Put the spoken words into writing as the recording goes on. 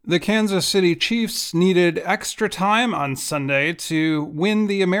The Kansas City Chiefs needed extra time on Sunday to win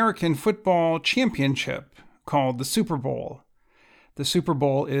the American Football Championship, called the Super Bowl. The Super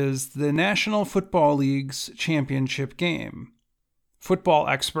Bowl is the National Football League's championship game. Football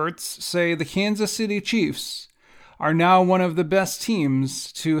experts say the Kansas City Chiefs are now one of the best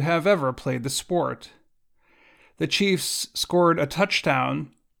teams to have ever played the sport. The Chiefs scored a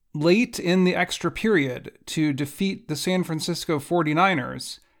touchdown late in the extra period to defeat the San Francisco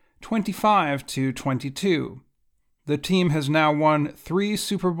 49ers 25-22. The team has now won 3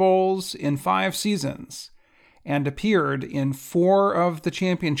 Super Bowls in 5 seasons and appeared in 4 of the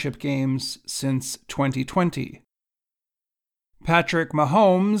championship games since 2020. Patrick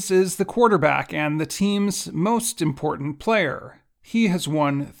Mahomes is the quarterback and the team's most important player. He has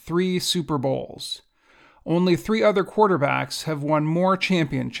won 3 Super Bowls. Only 3 other quarterbacks have won more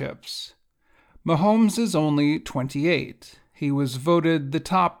championships. Mahomes is only 28. He was voted the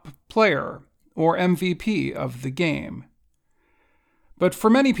top player, or MVP, of the game. But for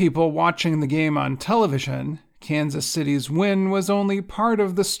many people watching the game on television, Kansas City's win was only part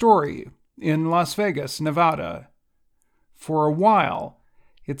of the story in Las Vegas, Nevada. For a while,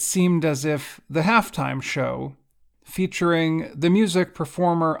 it seemed as if the halftime show, featuring the music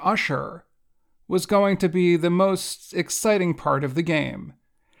performer Usher, was going to be the most exciting part of the game.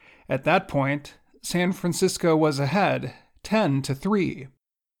 At that point, San Francisco was ahead 10-3.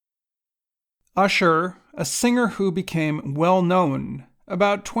 Usher, a singer who became well-known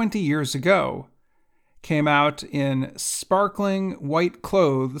about 20 years ago, came out in sparkling white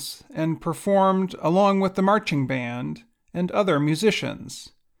clothes and performed along with the marching band and other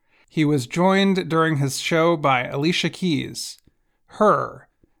musicians. He was joined during his show by Alicia Keys, Her,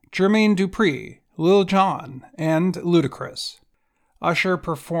 Jermaine Dupri, Lil Jon, and Ludacris. Usher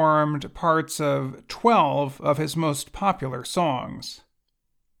performed parts of 12 of his most popular songs.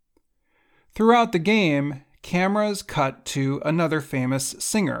 Throughout the game, cameras cut to another famous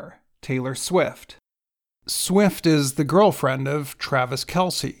singer, Taylor Swift. Swift is the girlfriend of Travis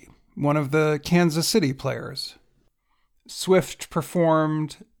Kelce, one of the Kansas City players. Swift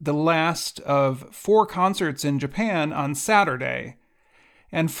performed the last of 4 concerts in Japan on Saturday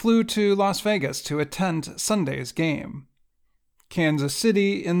and flew to Las Vegas to attend Sunday's game. Kansas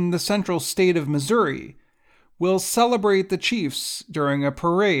City, in the central state of Missouri, will celebrate the Chiefs during a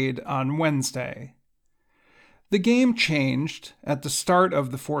parade on Wednesday. The game changed at the start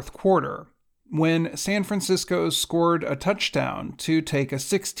of the fourth quarter, when San Francisco scored a touchdown to take a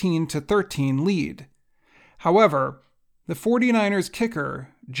 16-13 lead. However, the 49ers kicker,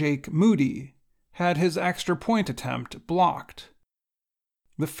 Jake Moody, had his extra point attempt blocked.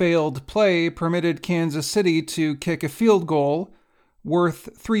 The failed play permitted Kansas City to kick a field goal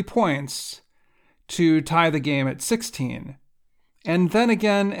worth 3 points to tie the game at 16, and then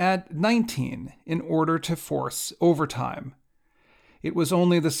again at 19 in order to force overtime. It was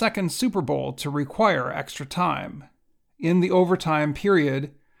only the second Super Bowl to require extra time. In the overtime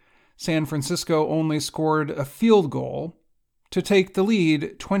period, San Francisco only scored a field goal to take the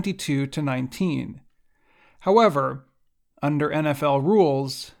lead 22-19. However, under NFL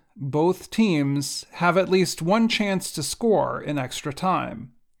rules, both teams have at least one chance to score in extra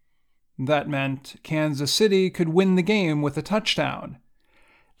time. That meant Kansas City could win the game with a touchdown.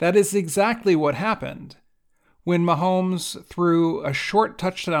 That is exactly what happened when Mahomes threw a short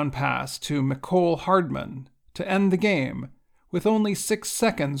touchdown pass to Mecole Hardman to end the game with only 6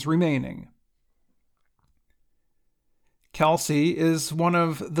 seconds remaining. Kelce is one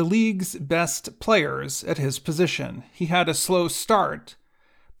of the league's best players at his position. He had a slow start,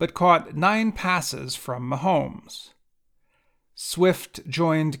 but caught 9 passes from Mahomes. Swift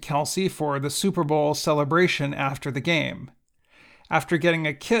joined Kelce for the Super Bowl celebration after the game. After getting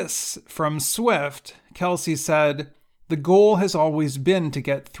a kiss from Swift, Kelce said, "The goal has always been to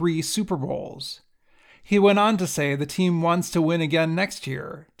get 3 Super Bowls." He went on to say the team wants to win again next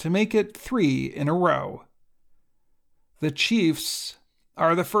year, to make it 3 in a row. The Chiefs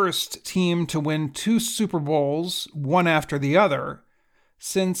are the first team to win 2 Super Bowls, one after the other,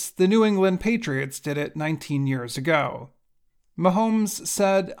 since the New England Patriots did it 19 years ago. Mahomes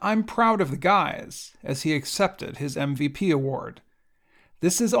said, "I'm proud of the guys," as he accepted his MVP award.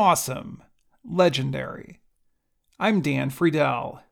 "This is awesome. Legendary." I'm Dan Friedel.